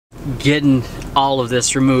getting all of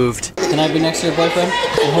this removed. Can I be next to your boyfriend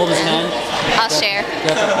and hold his hand? I'll share.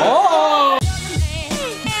 Oh!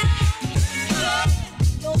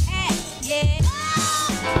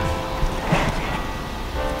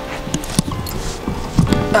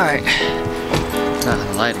 Alright. God,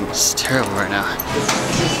 the lighting is terrible right now.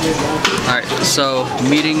 Alright, so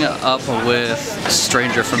meeting up with a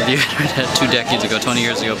stranger from the internet 2 decades ago, 20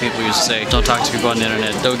 years ago, people used to say, don't talk to people on the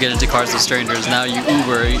internet, don't get into cars with strangers. Now you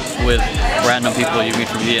Uber with random people you meet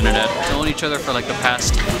from the internet. Known each other for like the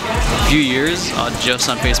past few years, just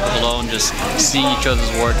on Facebook alone, just seeing each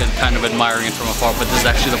other's work and kind of admiring it from afar, but this is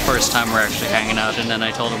actually the first time we're actually hanging out. And then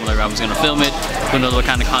I told him like I was going to film it, who knows what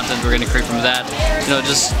kind of content we're going to create from that. You know,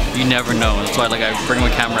 just, you never know. That's why like I bring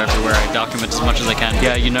my camera everywhere, I document as much as I can.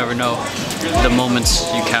 Yeah, you never know. The moments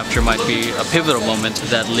you capture might be a pivotal moment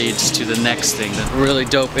that leads to the next thing. A really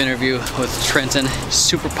dope interview with Trenton.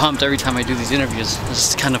 Super pumped every time I do these interviews.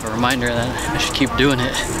 It's just kind of a reminder that I should keep doing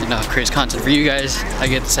it. You know, it creates content for you guys. I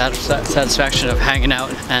get the satisfaction of hanging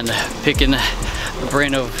out and picking the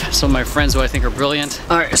brain of some of my friends who I think are brilliant.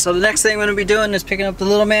 Alright, so the next thing I'm going to be doing is picking up the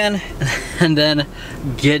little man and then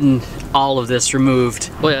getting all of this removed.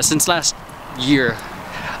 Well yeah, since last year,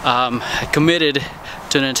 I committed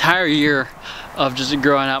to an entire year of just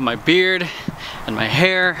growing out my beard and my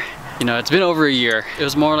hair. You know, it's been over a year. It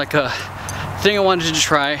was more like a thing I wanted to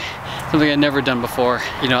try, something I'd never done before.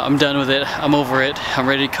 You know, I'm done with it, I'm over it, I'm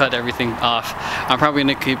ready to cut everything off. I'm probably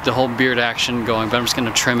gonna keep the whole beard action going, but I'm just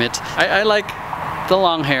gonna trim it. I like the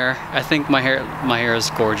long hair. I think my hair is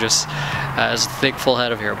gorgeous. It's a thick full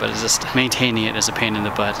head of hair, but it's just maintaining it is a pain in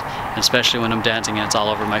the butt, and especially when I'm dancing and it's all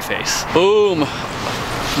over my face. Boom!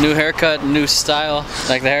 New haircut, new style.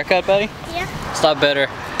 Like the haircut, buddy? Yeah. It's a lot better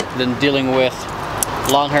than dealing with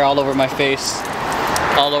long hair all over my face,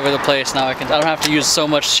 all over the place. Now I don't have to use so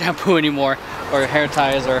much shampoo anymore, or hair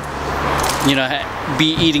ties, or you know,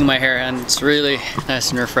 be eating my hair, and it's really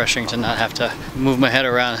nice and refreshing to not have to move my head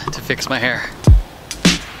around to fix my hair.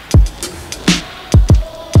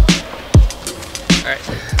 Alright,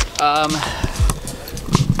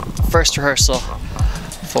 first rehearsal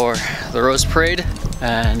for the Rose Parade,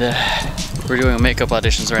 and we're doing makeup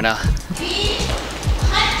auditions right now.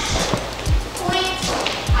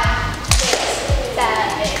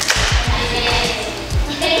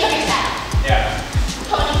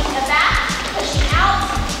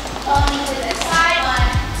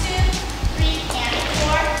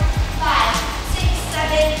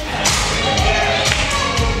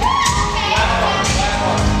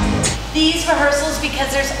 These rehearsals,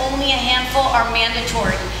 because there's only a handful, are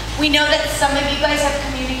mandatory. We know that some of you guys have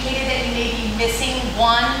communicated that you may be missing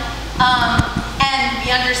one, and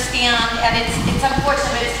we understand, and it's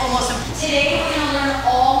unfortunate, but it's almost impossible. Today we're going to learn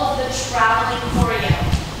all of the traveling choreo.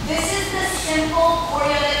 This is the simple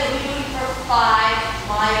choreo that you'll be doing for 5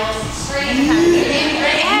 miles straight.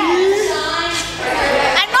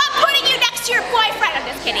 I'm not putting you next to your boyfriend. I'm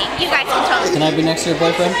just kidding. You guys can tell. Can I be next to your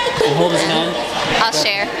boyfriend and hold his hand? I'll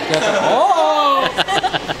share. Oh!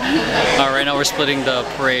 Alright, now we're splitting the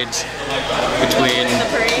parades between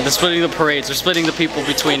splitting the parades. We're splitting the people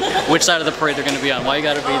between which side of the parade they're going to be on. Why you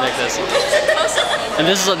got to be like this? And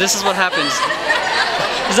this is what happens.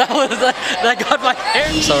 Is that what that got my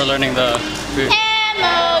hair? So we're learning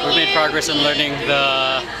we've made progress in learning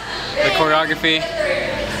the choreography.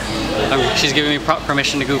 She's giving me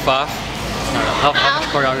permission to goof off. How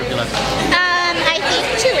much choreography left? I think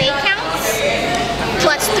 2 8 counts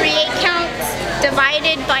plus 3 8 counts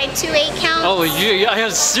divided by 2 8 counts. Oh, I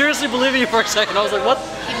was seriously believing you for a second. I was like, what?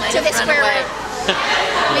 To the square root.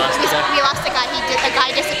 We lost the guy. The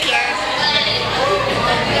guy disappeared.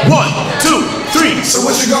 1, 2, 3. So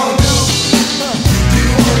what you gonna do? Do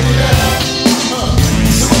you wanna get down?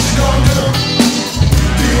 So what you gonna do?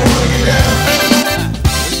 Do you wanna get down?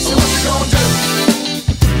 So what you gonna do?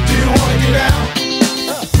 Do you wanna get down?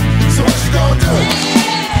 So what you gonna do?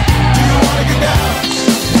 Do you wanna get down?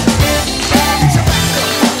 Get your back up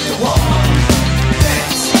off the wall.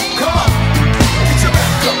 Dance, come on. Get your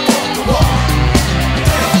back up off the wall.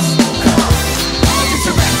 Dance, come on. Get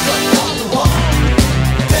your back up off the wall.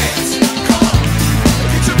 Dance, come on.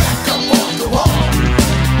 Get your back up off the wall.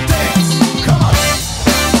 Dance, come on.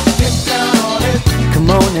 Get down on it. Come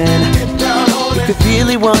on in. Get down on it. If you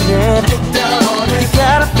really want it, Get down on it. you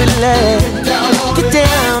gotta feel it. Get down on Get it.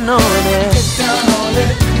 down on it. Get down on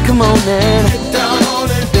it. Come on in, Get down on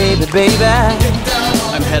it. baby, baby. Get down on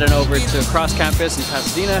it. I'm heading over to Cross Campus in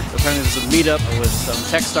Pasadena. Apparently there's a meetup with some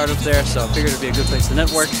tech startups there, so I figured it'd be a good place to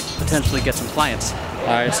network, potentially get some clients.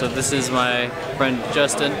 Alright, so this is my friend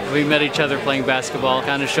Justin. We met each other playing basketball,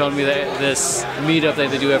 kind of showed me this meetup that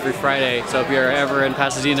they do every Friday. So if you're ever in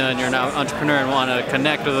Pasadena and you're an entrepreneur and want to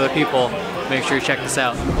connect with other people, make sure you check this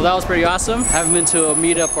out. Well, that was pretty awesome. Haven't been to a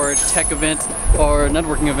meetup or a tech event or a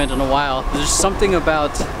networking event in a while. There's something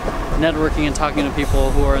about networking and talking to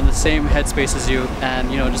people who are in the same headspace as you,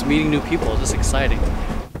 and you know, just meeting new people is just exciting.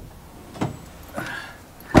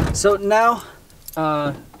 So now,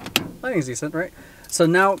 I think it's decent, right? So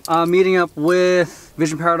now meeting up with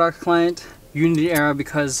Vision Paradox client, Unity Era,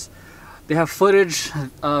 because they have footage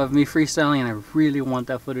of me freestyling and I really want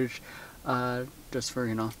that footage just for,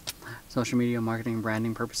 you know, social media marketing,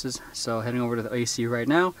 branding purposes. So heading over to the AC right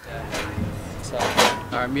now. So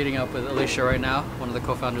I'm meeting up with Alicia right now, one of the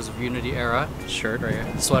co-founders of Unity Era. Shirt right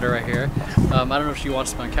here, sweater right here. I don't know if she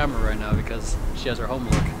wants to be on camera right now because she has her home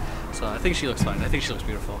look. So I think she looks fine. I think she looks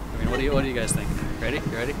beautiful. I mean, what do you guys think? Ready?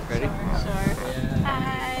 You ready? Ready? Sure. Yeah.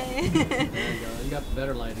 Hi. There you go. You got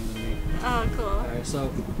better lighting than me. Oh, cool. Alright, so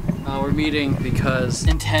we're meeting because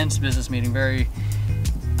intense business meeting, very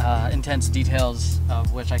intense details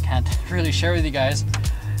of which I can't really share with you guys,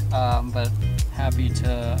 but happy to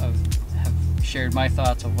have shared my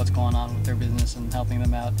thoughts of what's going on with their business and helping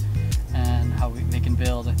them out and how they can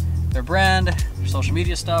build their brand, their social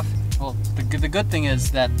media stuff. Well, the good thing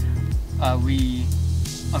is that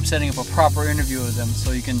I'm setting up a proper interview with them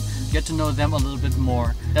so you can get to know them a little bit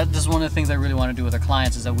more. That is one of the things I really want to do with our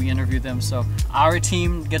clients, is that we interview them so our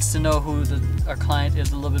team gets to know who our client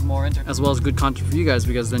is a little bit more, as well as good content for you guys,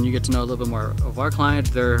 because then you get to know a little bit more of our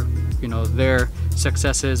client, their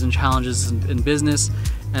successes and challenges in business,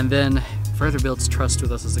 and then further builds trust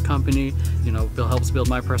with us as a company. You know, helps build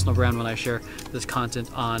my personal brand when I share this content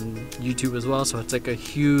on YouTube as well. So it's like a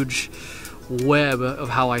huge web of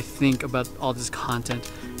how I think about all this content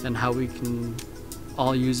and how we can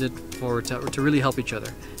all use it to really help each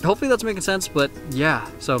other. Hopefully that's making sense, but yeah,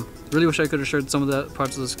 so really wish I could have shared some of the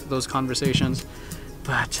parts of those conversations,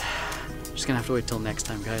 but just gonna have to wait till next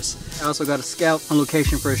time, guys. I also got a scout on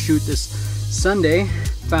location for a shoot this Sunday.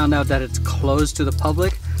 Found out that it's closed to the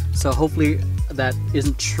public, so hopefully that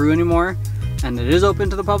isn't true anymore and it is open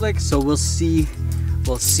to the public, so we'll see.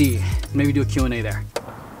 Maybe do a Q&A there.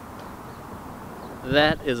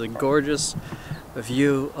 That is a gorgeous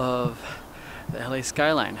view of the LA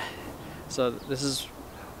skyline. So this is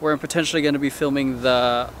where I'm potentially going to be filming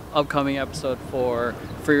the upcoming episode for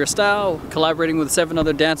Your Style, collaborating with 7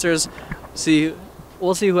 other dancers.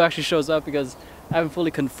 We'll see who actually shows up, because I haven't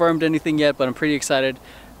fully confirmed anything yet, but I'm pretty excited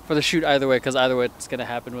for the shoot either way, because either way it's going to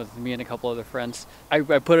happen with me and a couple other friends. I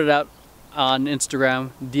put it out on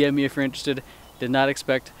Instagram, DM me if you're interested. Did not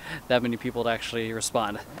expect that many people to actually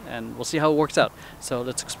respond, and we'll see how it works out. So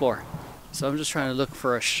let's explore. So I'm just trying to look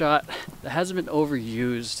for a shot that hasn't been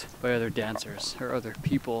overused by other dancers or other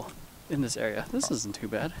people in this area. This isn't too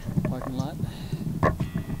bad. Parking lot.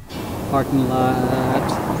 Parking lot.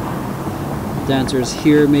 Dancers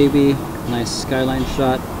here maybe. Nice skyline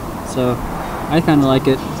shot. So I kind of like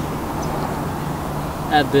it.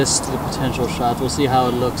 Add this to the potential shots. We'll see how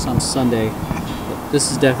it looks on Sunday. But this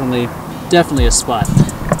is definitely a spot.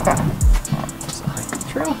 It's a hiking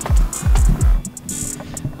trail.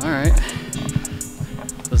 Alright.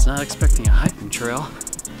 Was not expecting a hiking trail.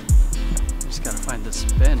 Just gotta find this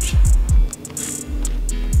bench.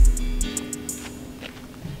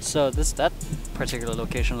 So that particular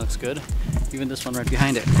location looks good. Even this one right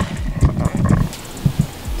behind it.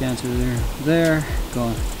 Dancer there.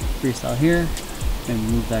 Going freestyle here. Maybe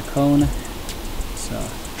move that cone. So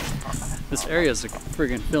this area is a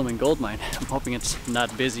friggin' filming goldmine. I'm hoping it's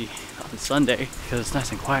not busy on Sunday, because it's nice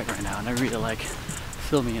and quiet right now, and I really like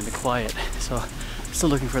filming in the quiet. So I'm still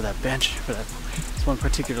looking for that bench for this one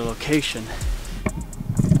particular location.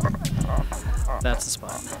 That's the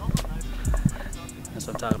spot. That's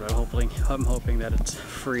what I'm talking about. I'm hoping that it's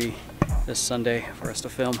free this Sunday for us to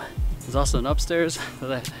film. There's also an upstairs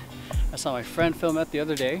that I saw my friend film at the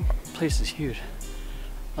other day. The place is huge.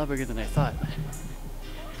 A lot bigger than I thought.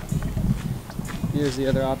 Here's the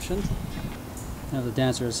other option. Now the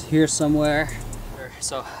dancer is here somewhere.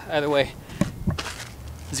 So either way,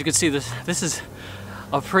 as you can see, this is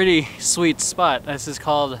a pretty sweet spot. This is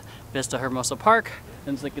called Vista Hermosa Park,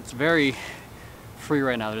 and it's very free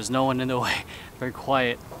right now. There's no one in the way. Very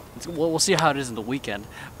quiet. We'll see how it is in the weekend.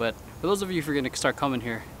 But for those of you who are going to start coming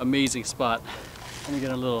here, amazing spot. Let me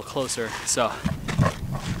get a little closer. So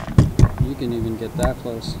you can even get that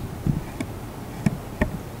close.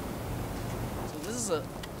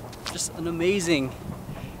 Just an amazing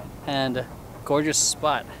and gorgeous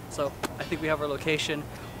spot. So I think we have our location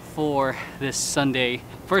for this Sunday.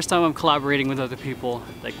 First time I'm collaborating with other people,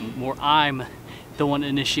 like more I'm the one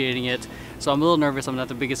initiating it. So I'm a little nervous. I'm not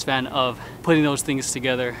the biggest fan of putting those things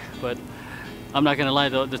together, but I'm not gonna lie,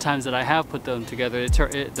 the times that I have put them together,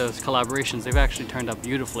 those collaborations, they've actually turned out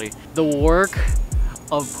beautifully. The work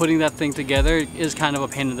of putting that thing together is kind of a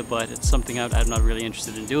pain in the butt. It's something I'm not really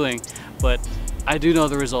interested in doing, but I do know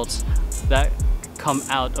the results that come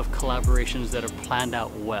out of collaborations that are planned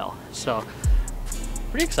out well. So,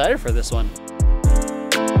 pretty excited for this one.